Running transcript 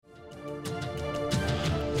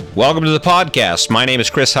Welcome to the podcast. My name is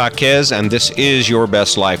Chris Jaquez, and this is Your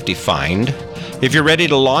Best Life Defined. If you're ready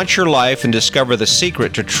to launch your life and discover the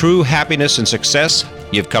secret to true happiness and success,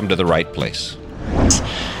 you've come to the right place.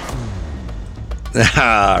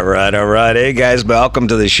 All right. Hey guys, welcome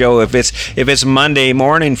to the show. If it's Monday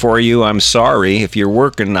morning for you, I'm sorry. If you're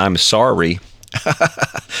working, I'm sorry.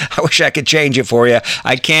 I wish I could change it for you.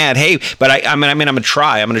 I can't. Hey, but I'm gonna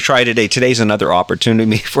try. I'm gonna try today. Today's another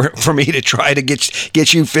opportunity for me to try to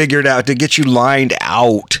get you figured out, to get you lined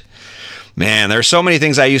out. Man, there's so many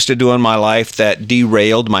things I used to do in my life that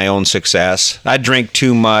derailed my own success. I drink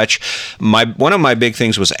too much. One of my big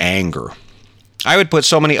things was anger. I would put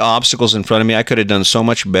so many obstacles in front of me. I could have done so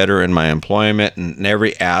much better in my employment and in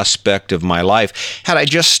every aspect of my life had I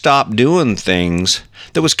just stopped doing things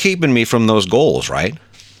that was keeping me from those goals, right?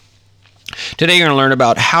 Today you're going to learn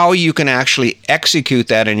about how you can actually execute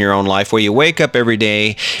that in your own life, where you wake up every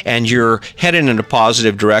day and you're heading in a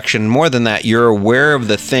positive direction. More than that, you're aware of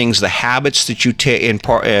the things, the habits that you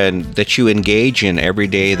that you engage in every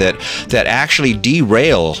day that actually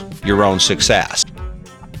derail your own success.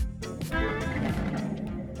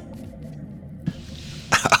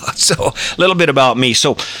 So, a little bit about me.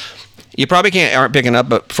 So, you probably aren't picking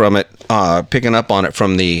up on it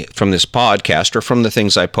from this podcast or from the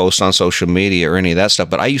things I post on social media or any of that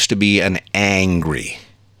stuff. But I used to be an angry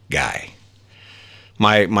guy.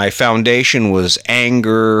 My foundation was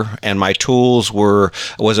anger, and my tools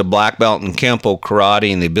was a black belt in Kempo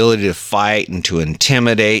karate and the ability to fight and to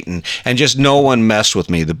intimidate, and just no one messed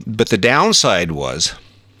with me. But the downside was,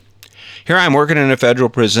 here I'm working in a federal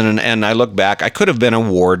prison, and I look back, I could have been a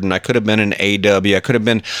warden, I could have been an AW, I could have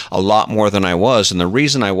been a lot more than I was. And the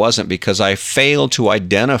reason I wasn't, because I failed to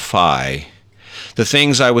identify the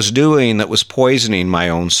things I was doing that was poisoning my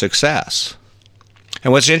own success.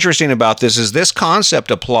 And what's interesting about this is this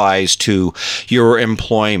concept applies to your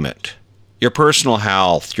employment, your personal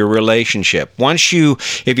health, your relationship.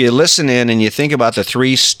 If you listen in and you think about the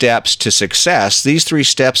 3 steps to success, these 3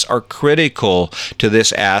 steps are critical to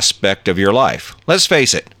this aspect of your life. Let's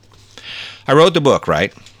face it. I wrote the book,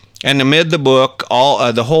 right? And amid the book,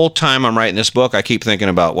 the whole time I'm writing this book, I keep thinking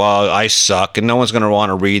about, well, I suck, and no one's going to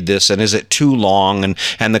want to read this, and is it too long,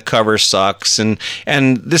 and the cover sucks, and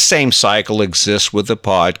the same cycle exists with the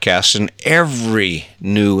podcast and every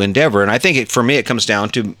new endeavor. And I think for me, it comes down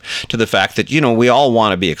to the fact that, we all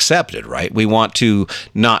want to be accepted, right? We want to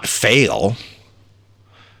not fail.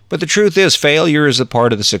 But the truth is, failure is a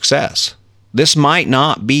part of the success. This might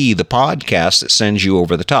not be the podcast that sends you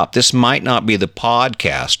over the top. This might not be the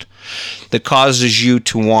podcast that causes you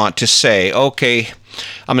to want to say, okay,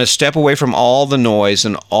 I'm going to step away from all the noise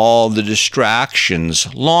and all the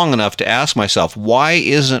distractions long enough to ask myself, why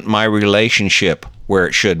isn't my relationship where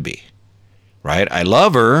it should be? Right? I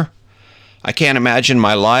love her. I can't imagine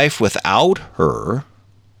my life without her.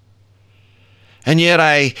 And yet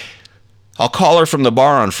I'll call her from the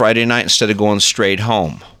bar on Friday night instead of going straight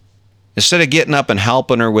home. Instead of getting up and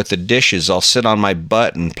helping her with the dishes, I'll sit on my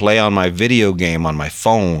butt and play on my video game on my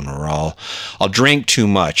phone, or I'll drink too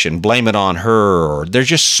much and blame it on her. Or there's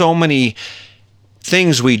just so many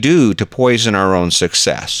things we do to poison our own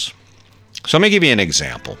success. So let me give you an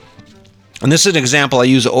example. And this is an example I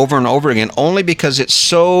use over and over again only because it's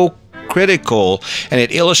so critical and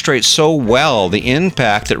it illustrates so well the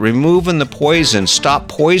impact that removing the poison, stop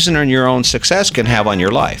poisoning your own success, can have on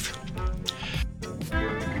your life.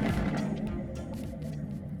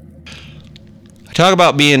 Talk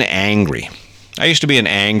about being angry. I used to be an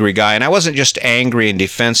angry guy, and I wasn't just angry and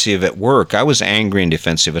defensive at work. I was angry and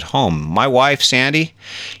defensive at home. My wife, Sandy,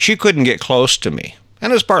 she couldn't get close to me.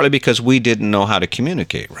 And it was partly because we didn't know how to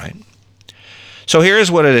communicate, right? So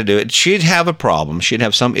here's what I'd do. She'd have a problem. She'd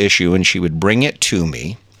have some issue, and she would bring it to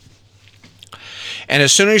me. And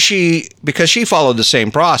as soon as because she followed the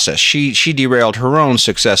same process, she derailed her own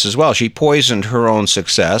success as well. She poisoned her own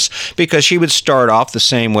success because she would start off the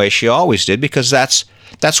same way she always did, because that's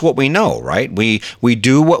what we know, right? We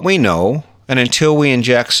do what we know, and until we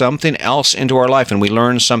inject something else into our life and we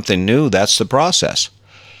learn something new, that's the process.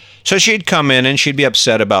 So she'd come in and she'd be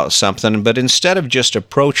upset about something, but instead of just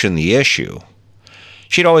approaching the issue,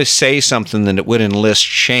 she'd always say something that would enlist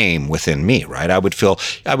shame within me, right? I would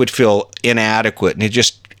feel inadequate,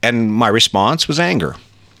 and my response was anger.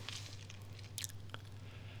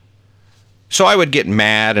 So I would get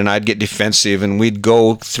mad and I'd get defensive, and we'd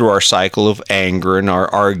go through our cycle of anger and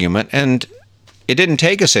our argument, and it didn't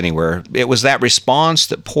take us anywhere. It was that response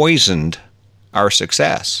that poisoned our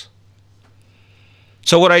success.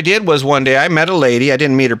 So what I did was, one day I met a lady. I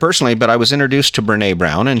didn't meet her personally, but I was introduced to Brené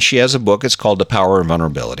Brown, and she has a book. It's called The Power of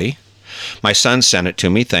Vulnerability. My son sent it to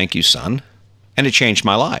me. Thank you, son. And it changed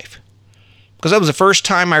my life. Because that was the first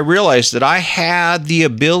time I realized that I had the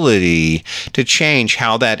ability to change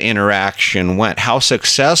how that interaction went, how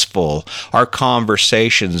successful our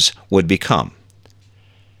conversations would become.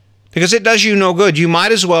 Because it does you no good. You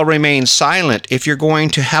might as well remain silent if you're going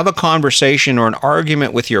to have a conversation or an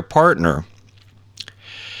argument with your partner.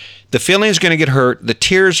 The feeling's going to get hurt, the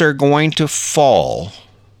tears are going to fall,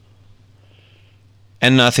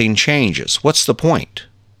 and nothing changes. What's the point?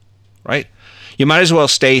 Right? You might as well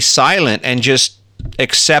stay silent and just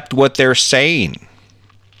accept what they're saying.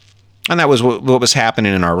 And that was what was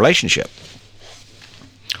happening in our relationship.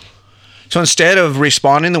 So instead of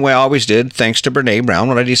responding the way I always did, thanks to Brene Brown,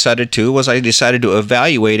 what I decided to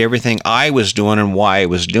evaluate everything I was doing and why I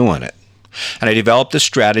was doing it. And I developed the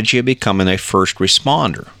strategy of becoming a first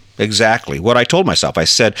responder. Exactly what I told myself. I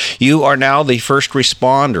said, you are now the first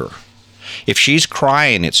responder. If she's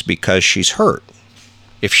crying, it's because she's hurt.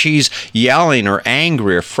 If she's yelling or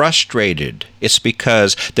angry or frustrated, it's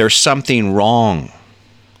because there's something wrong.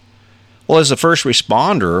 Well, as the first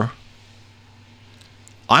responder,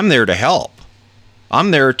 I'm there to help.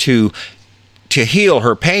 I'm there to heal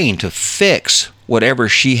her pain, to fix whatever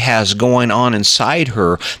she has going on inside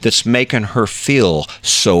her that's making her feel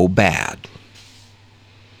so bad.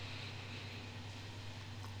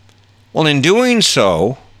 Well, in doing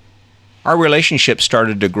so, our relationship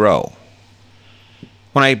started to grow.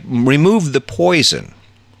 When I removed the poison,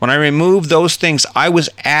 when I removed those things I was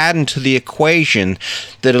adding to the equation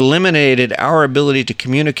that eliminated our ability to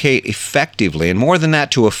communicate effectively, and more than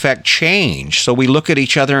that, to affect change. So we look at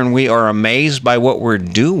each other and we are amazed by what we're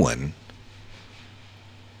doing.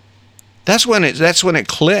 That's when it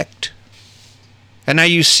clicked. And now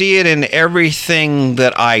you see it in everything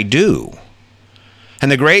that I do.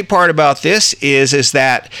 And the great part about this is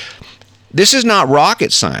that this is not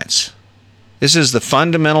rocket science. This is the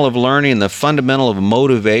fundamental of learning, the fundamental of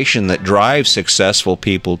motivation that drives successful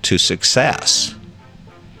people to success.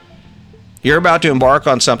 You're about to embark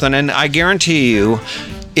on something, and I guarantee you,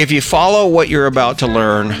 if you follow what you're about to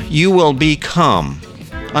learn, you will become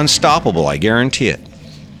unstoppable. I guarantee it.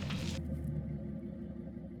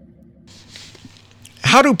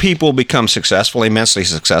 How do people become successful, immensely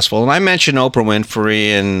successful? And I mentioned Oprah Winfrey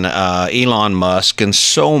and Elon Musk and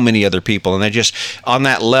so many other people, and they just, on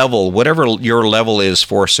that level, whatever your level is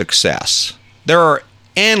for success, there are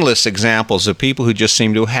endless examples of people who just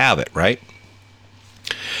seem to have it, right?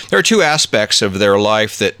 There are two aspects of their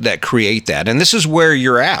life that create that, and this is where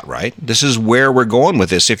you're at, right? This is where we're going with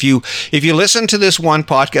this. If you listen to this one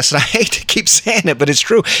podcast, and I hate to keep saying it, but it's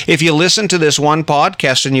true. If you listen to this one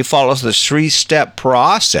podcast and you follow this 3-step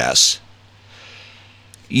process,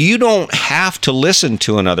 you don't have to listen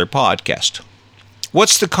to another podcast.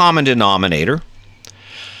 What's the common denominator?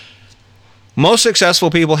 Most successful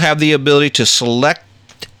people have the ability to select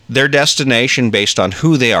their destination based on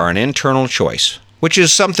who they are, an internal choice, which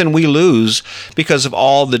is something we lose because of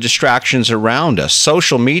all the distractions around us.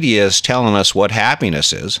 Social media is telling us what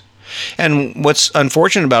happiness is. And what's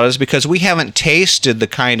unfortunate about it is because we haven't tasted the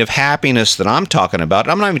kind of happiness that I'm talking about.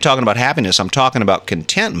 I'm not even talking about happiness. I'm talking about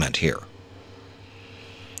contentment here.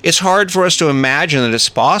 It's hard for us to imagine that it's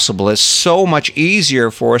possible. It's so much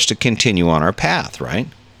easier for us to continue on our path, right?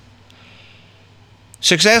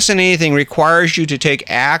 Success in anything requires you to take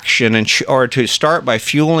action or to start by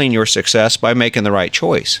fueling your success by making the right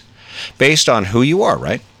choice based on who you are,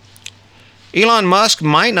 right? Elon Musk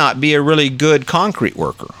might not be a really good concrete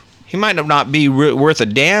worker. He might not be worth a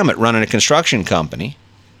damn at running a construction company.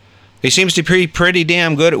 He seems to be pretty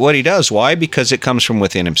damn good at what he does. Why? Because it comes from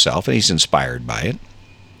within himself and he's inspired by it.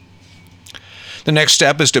 The next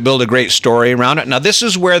step is to build a great story around it. Now, this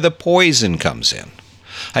is where the poison comes in.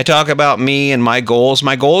 I talk about me and my goals.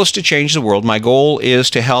 My goal is to change the world. My goal is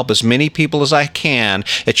to help as many people as I can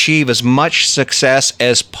achieve as much success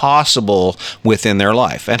as possible within their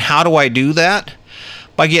life. And how do I do that?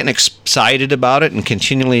 By getting excited about it and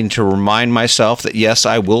continuing to remind myself that, yes,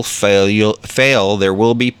 I will fail. There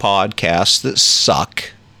will be podcasts that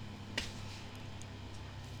suck.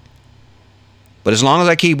 But as long as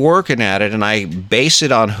I keep working at it and I base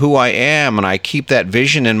it on who I am and I keep that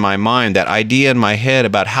vision in my mind, that idea in my head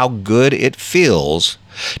about how good it feels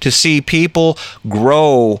to see people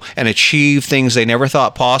grow and achieve things they never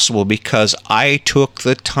thought possible because I took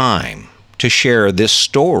the time to share this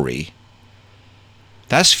story,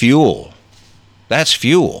 that's fuel. That's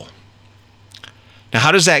fuel. Now,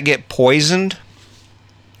 how does that get poisoned?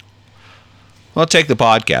 Well, take the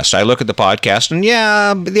podcast. I look at the podcast, and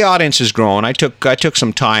yeah, the audience is growing. I took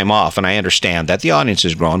some time off, and I understand that the audience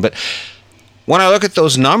is growing. But when I look at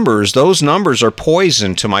those numbers are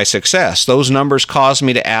poison to my success. Those numbers cause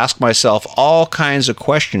me to ask myself all kinds of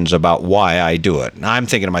questions about why I do it. And I'm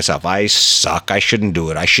thinking to myself, I suck. I shouldn't do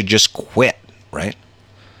it. I should just quit, right?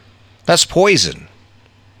 That's poison.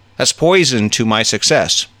 That's poison to my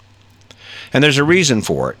success. And there's a reason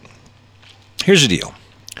for it. Here's the deal.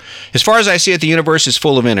 As far as I see it, the universe is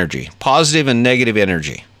full of energy, positive and negative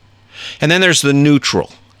energy. And then there's the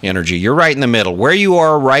neutral energy. You're right in the middle. Where you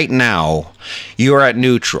are right now, you are at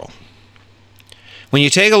neutral. When you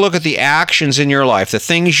take a look at the actions in your life, the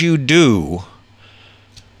things you do,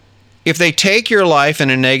 if they take your life in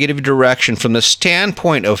a negative direction from the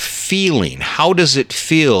standpoint of feeling, how does it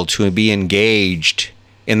feel to be engaged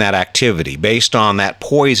in that activity based on that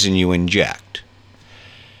poison you inject?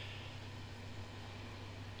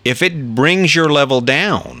 If it brings your level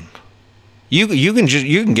down, you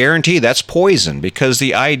can guarantee that's poison, because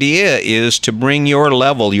the idea is to bring your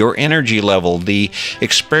level, your energy level, the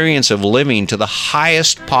experience of living to the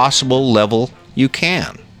highest possible level you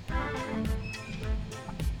can.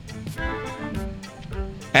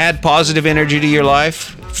 Add positive energy to your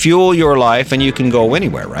life, fuel your life, and you can go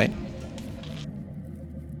anywhere, right?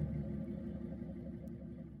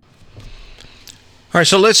 All right,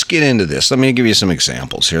 so let's get into this. Let me give you some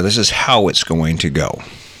examples here. This is how it's going to go.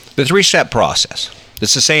 The 3-step process.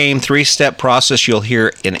 It's the same 3-step process you'll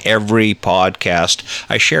hear in every podcast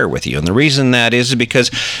I share with you. And the reason that is because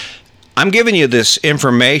I'm giving you this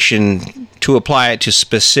information to apply it to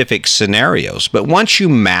specific scenarios. But once you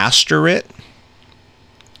master it,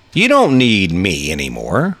 you don't need me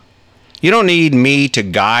anymore. You don't need me to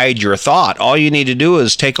guide your thought. All you need to do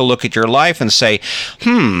is take a look at your life and say,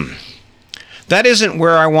 that isn't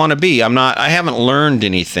where I want to be. I haven't learned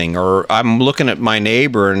anything, or I'm looking at my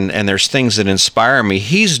neighbor and there's things that inspire me.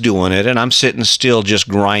 He's doing it and I'm sitting still just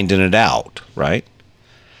grinding it out, right?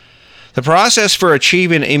 The process for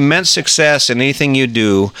achieving immense success in anything you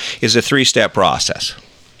do is a 3-step process.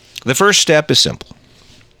 The first step is simple.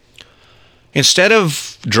 Instead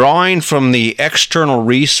of drawing from the external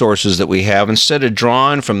resources that we have, instead of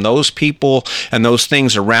drawing from those people and those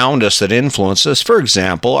things around us that influence us, for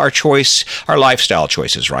example, our lifestyle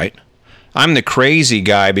choices, right? I'm the crazy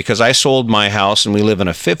guy because I sold my house and we live in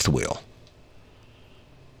a fifth wheel.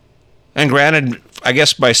 And granted, I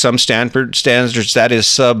guess by some standards, that is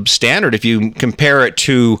substandard if you compare it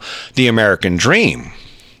to the American dream.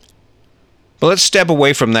 But let's step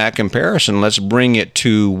away from that comparison. Let's bring it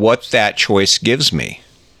to what that choice gives me.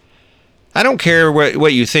 I don't care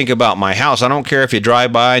what you think about my house. I don't care if you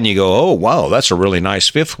drive by and you go, oh, wow, that's a really nice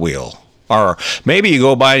fifth wheel. Or maybe you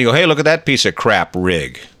go by and you go, hey, look at that piece of crap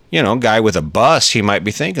rig. You know, guy with a bus, he might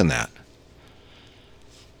be thinking that.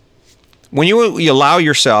 When you allow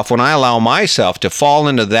yourself, when I allow myself to fall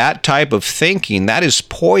into that type of thinking, that is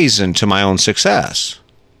poison to my own success.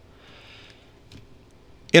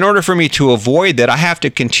 In order for me to avoid that, I have to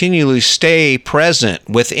continually stay present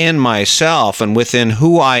within myself and within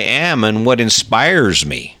who I am and what inspires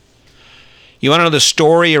me. You want to know the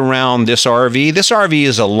story around this RV? This RV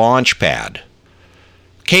is a launch pad.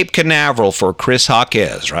 Cape Canaveral for Chris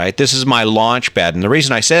Jaquez, right? This is my launch pad. And the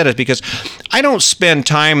reason I said it is because I don't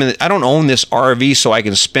own this RV so I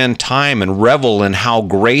can spend time and revel in how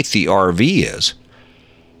great the RV is.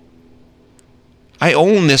 I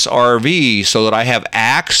own this RV so that I have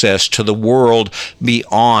access to the world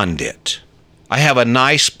beyond it. I have a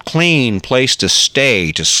nice, clean place to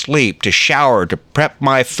stay, to sleep, to shower, to prep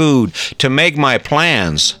my food, to make my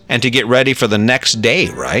plans, and to get ready for the next day,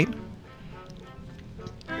 right?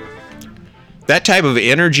 That type of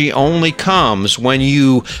energy only comes when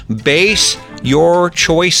you base your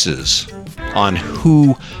choices on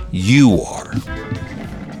who you are.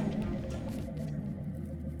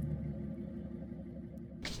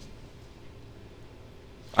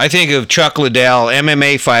 I think of Chuck Liddell,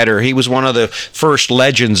 MMA fighter. He was one of the first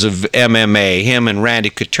legends of MMA, him and Randy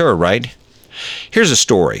Couture, right? Here's a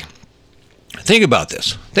story. Think about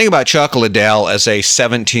this. Think about Chuck Liddell as a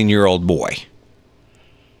 17-year-old boy.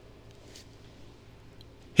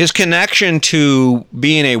 His connection to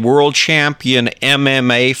being a world champion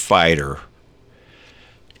MMA fighter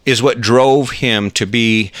is what drove him to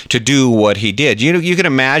do what he did. You can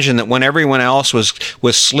imagine that when everyone else was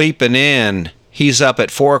sleeping in, he's up at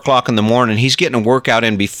 4 o'clock in the morning. He's getting a workout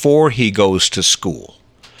in before he goes to school.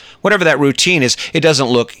 Whatever that routine is, it doesn't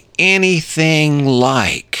look anything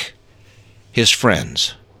like his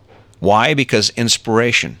friends. Why? Because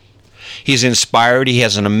inspiration. He's inspired. He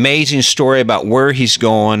has an amazing story about where he's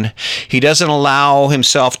going. He doesn't allow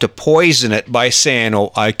himself to poison it by saying,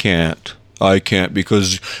 oh, I can't. I can't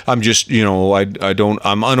because I'm just,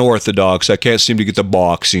 I'm unorthodox. I can't seem to get the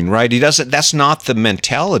boxing, right? He doesn't, that's not the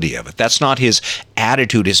mentality of it. That's not his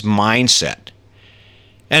attitude, his mindset.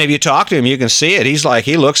 And if you talk to him, you can see it.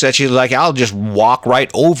 He looks at you like, I'll just walk right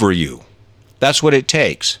over you. That's what it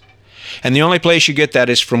takes. And the only place you get that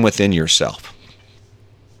is from within yourself.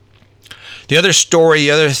 The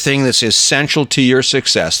other thing that's essential to your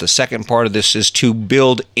success, the second part of this, is to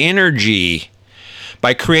build energy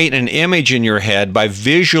by creating an image in your head, by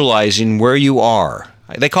visualizing where you are.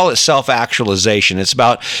 They call it self-actualization. It's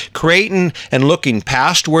about creating and looking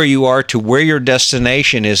past where you are to where your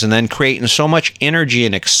destination is, and then creating so much energy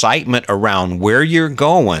and excitement around where you're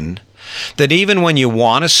going that even when you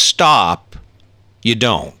want to stop, you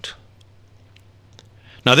don't.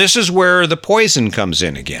 Now, this is where the poison comes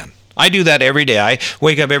in again. I do that every day. I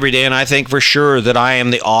wake up every day and I think for sure that I am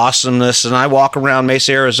the awesomeness, and I walk around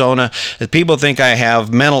Mesa, Arizona, and people think I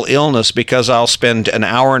have mental illness because I'll spend an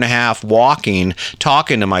hour and a half walking,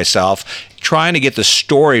 talking to myself, trying to get the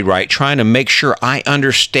story right, trying to make sure I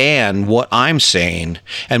understand what I'm saying,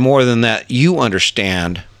 and more than that, you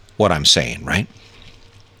understand what I'm saying, right?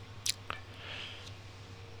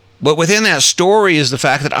 But within that story is the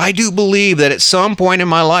fact that I do believe that at some point in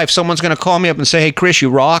my life, someone's going to call me up and say, hey, Chris,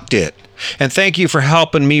 you rocked it. And thank you for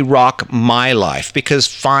helping me rock my life, because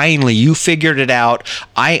finally you figured it out.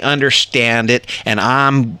 I understand it, and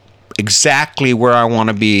I'm exactly where I want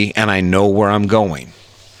to be, and I know where I'm going.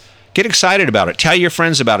 Get excited about it. Tell your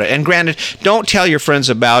friends about it. And granted, don't tell your friends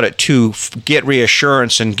about it to get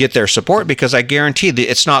reassurance and get their support, because I guarantee that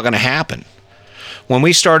it's not going to happen. When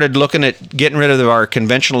we started looking at getting rid of our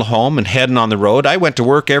conventional home and heading on the road, I went to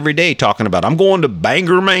work every day talking about, I'm going to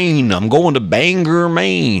Bangor, Maine. I'm going to Bangor,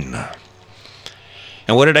 Maine.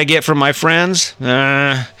 And what did I get from my friends?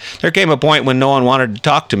 There came a point when no one wanted to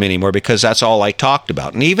talk to me anymore because that's all I talked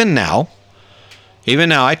about. And even now,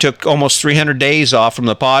 I took almost 300 days off from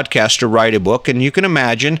the podcast to write a book, and you can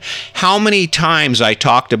imagine how many times I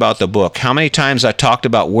talked about the book, how many times I talked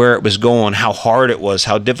about where it was going, how hard it was,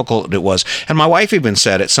 how difficult it was. And my wife even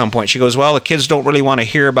said at some point, she goes, well, the kids don't really want to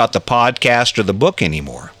hear about the podcast or the book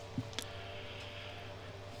anymore.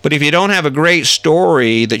 But if you don't have a great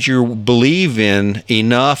story that you believe in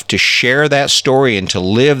enough to share that story and to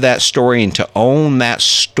live that story and to own that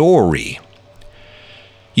story,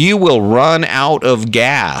 you will run out of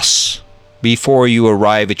gas before you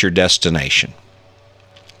arrive at your destination.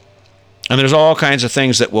 And there's all kinds of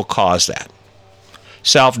things that will cause that.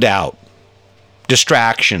 Self-doubt,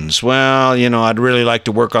 distractions. Well, I'd really like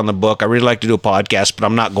to work on the book. I really like to do a podcast, but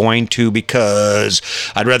I'm not going to because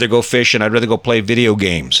I'd rather go fishing. I'd rather go play video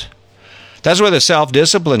games. That's where the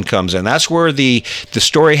self-discipline comes in. That's where the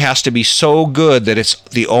story has to be so good that it's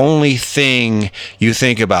the only thing you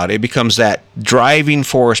think about. It becomes that driving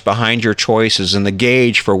force behind your choices and the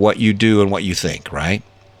gauge for what you do and what you think, right?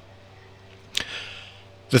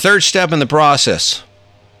 The third step in the process,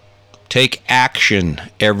 take action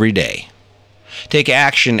every day. Take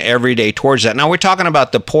action every day towards that. Now, we're talking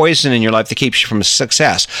about the poison in your life that keeps you from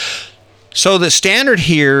success. So the standard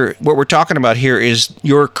here, what we're talking about here, is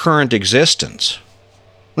your current existence.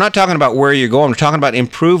 We're not talking about where you're going. We're talking about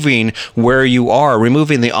improving where you are,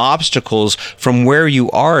 removing the obstacles from where you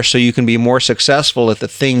are so you can be more successful at the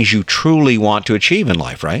things you truly want to achieve in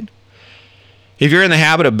life, right? If you're in the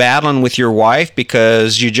habit of battling with your wife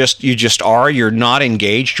because you're not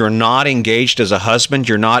engaged as a husband,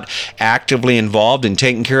 you're not actively involved in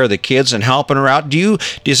taking care of the kids and helping her out,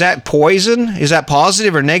 is that poison? Is that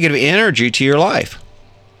positive or negative energy to your life?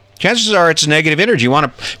 Chances are it's negative energy. You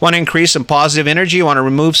want to increase some positive energy? You want to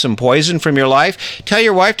remove some poison from your life? Tell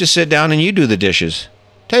your wife to sit down and you do the dishes.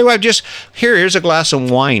 Tell your wife, here's a glass of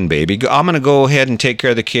wine, baby. I'm going to go ahead and take care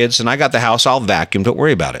of the kids, and I got the house. I'll vacuum. Don't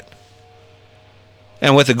worry about it.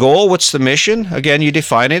 And with the goal, what's the mission? Again, you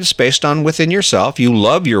define it. It's based on within yourself. You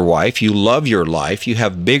love your wife. You love your life. You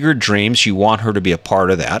have bigger dreams. You want her to be a part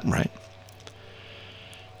of that, right?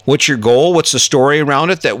 What's your goal? What's the story around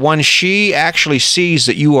it? That when she actually sees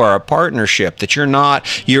that you are a partnership, that you're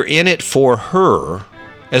in it for her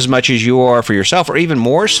as much as you are for yourself, or even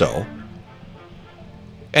more so,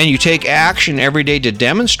 and you take action every day to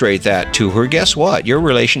demonstrate that to her, guess what? Your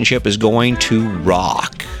relationship is going to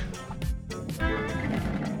rock.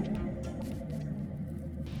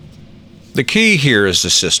 The key here is the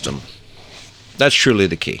system. That's truly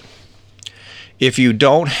the key. if you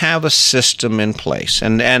don't have a system in place,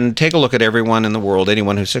 and take a look at everyone in the world,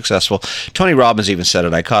 anyone who's successful. Tony Robbins even said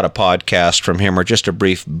it. I caught a podcast from him, or just a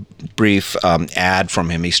brief ad from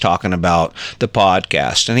him. He's talking about the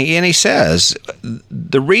podcast, and he says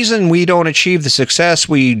the reason we don't achieve the success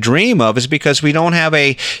we dream of is because we don't have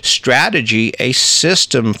a strategy, a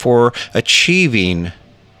system for achieving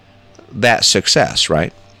that success,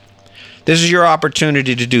 right? This is your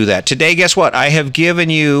opportunity to do that. Today, guess what? I have given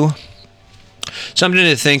you something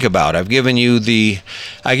to think about. I give you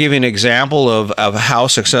an example of how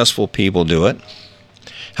successful people do it,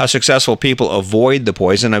 how successful people avoid the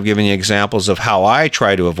poison. I've given you examples of how I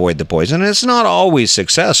try to avoid the poison. And it's not always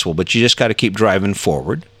successful, but you just got to keep driving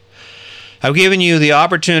forward. I've given you the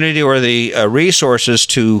opportunity or the resources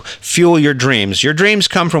to fuel your dreams. Your dreams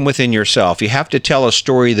come from within yourself. You have to tell a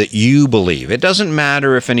story that you believe. It doesn't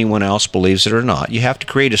matter if anyone else believes it or not. You have to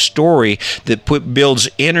create a story that builds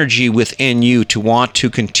energy within you to want to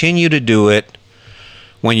continue to do it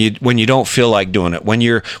when you don't feel like doing it.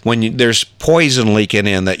 When there's poison leaking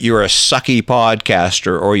in that you're a sucky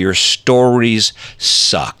podcaster or your stories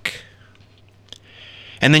suck.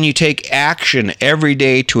 And then you take action every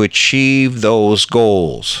day to achieve those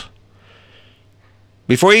goals.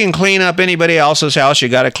 Before you can clean up anybody else's house, you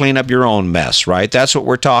got to clean up your own mess, right? That's what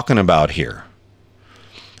we're talking about here.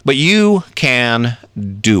 But you can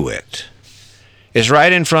do it. It's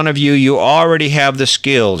right in front of you. You already have the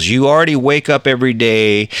skills. You already wake up every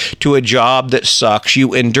day to a job that sucks.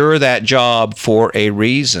 You endure that job for a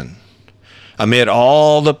reason. Amid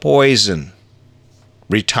all the poison,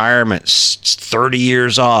 retirement, 30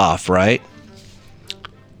 years off, right?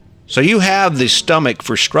 So you have the stomach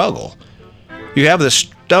for struggle. You have the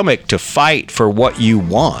stomach to fight for what you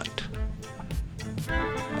want.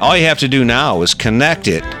 All you have to do now is connect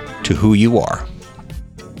it to who you are.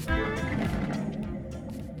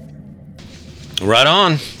 Right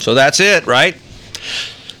on. So that's it, right?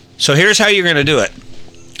 So here's how you're going to do it.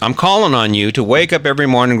 I'm calling on you to wake up every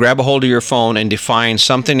morning, grab a hold of your phone, and define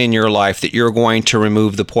something in your life that you're going to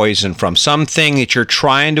remove the poison from. Something that you're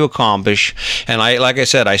trying to accomplish. And like I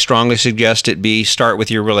said, I strongly suggest it start with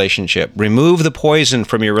your relationship. Remove the poison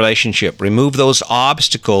from your relationship. Remove those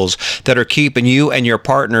obstacles that are keeping you and your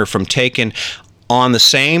partner from taking on the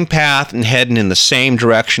same path and heading in the same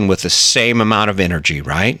direction with the same amount of energy,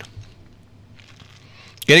 right?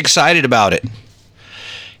 Get excited about it.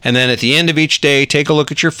 And then at the end of each day, take a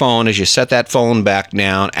look at your phone as you set that phone back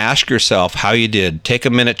down. Ask yourself how you did. Take a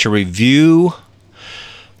minute to review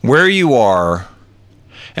where you are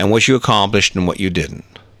and what you accomplished and what you didn't.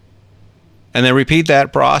 And then repeat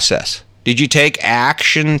that process. Did you take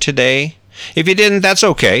action today? If you didn't, that's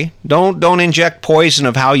okay. Don't inject poison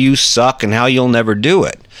of how you suck and how you'll never do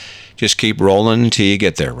it. Just keep rolling until you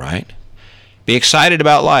get there, right? Be excited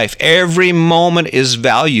about life. Every moment is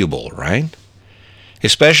valuable, right?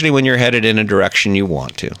 Especially when you're headed in a direction you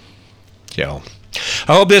want to. So,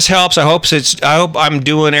 I hope this helps. I hope I'm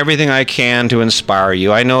doing everything I can to inspire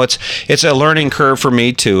you. I know it's a learning curve for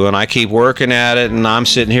me too, and I keep working at it, and I'm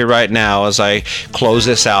sitting here right now as I close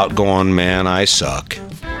this out going, man, I suck.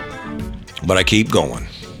 But I keep going.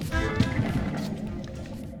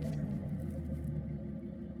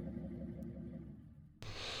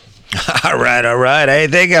 All right. I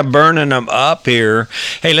think I'm burning them up here.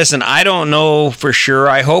 Hey, listen, I don't know for sure.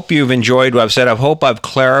 I hope you've enjoyed what I've said. I hope I've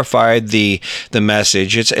clarified the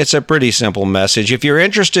message. It's a pretty simple message. If you're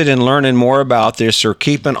interested in learning more about this or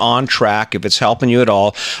keeping on track, if it's helping you at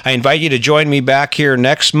all, I invite you to join me back here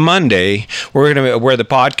next Monday. Where the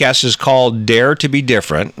podcast is called Dare to Be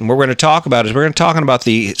Different. And what we're going to talk about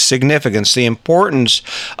the significance, the importance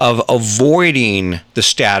of avoiding the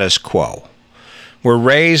status quo. We're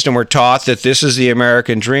raised and we're taught that this is the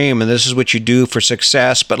American dream and this is what you do for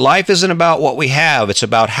success. But life isn't about what we have. It's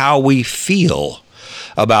about how we feel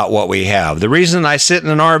about what we have. The reason I sit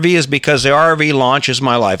in an RV is because the RV launches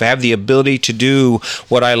my life. I have the ability to do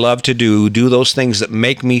what I love to do those things that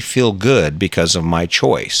make me feel good because of my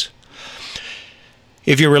choice.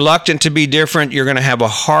 If you're reluctant to be different, you're going to have a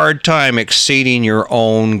hard time exceeding your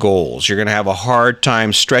own goals. You're going to have a hard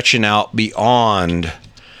time stretching out beyond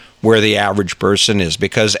where the average person is,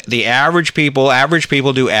 because the average people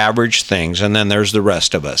do average things, and then there's the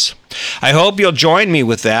rest of us. I hope you'll join me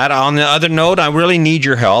with that. On the other note, I really need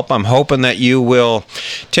your help. I'm hoping that you will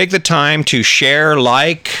take the time to share,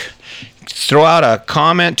 throw out a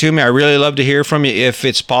comment to me. I really love to hear from you if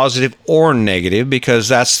it's positive or negative, because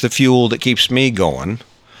that's the fuel that keeps me going.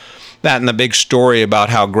 That and the big story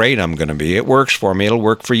about how great I'm going to be. It works for me. It'll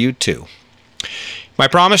work for you too. My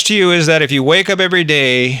promise to you is that if you wake up every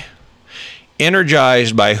day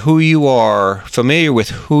energized by who you are, familiar with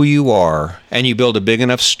who you are, and you build a big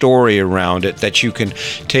enough story around it that you can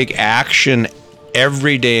take action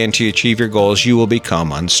every day until you achieve your goals, you will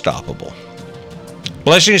become unstoppable.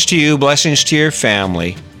 Blessings to you, blessings to your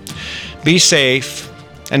family. Be safe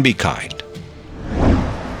and be kind.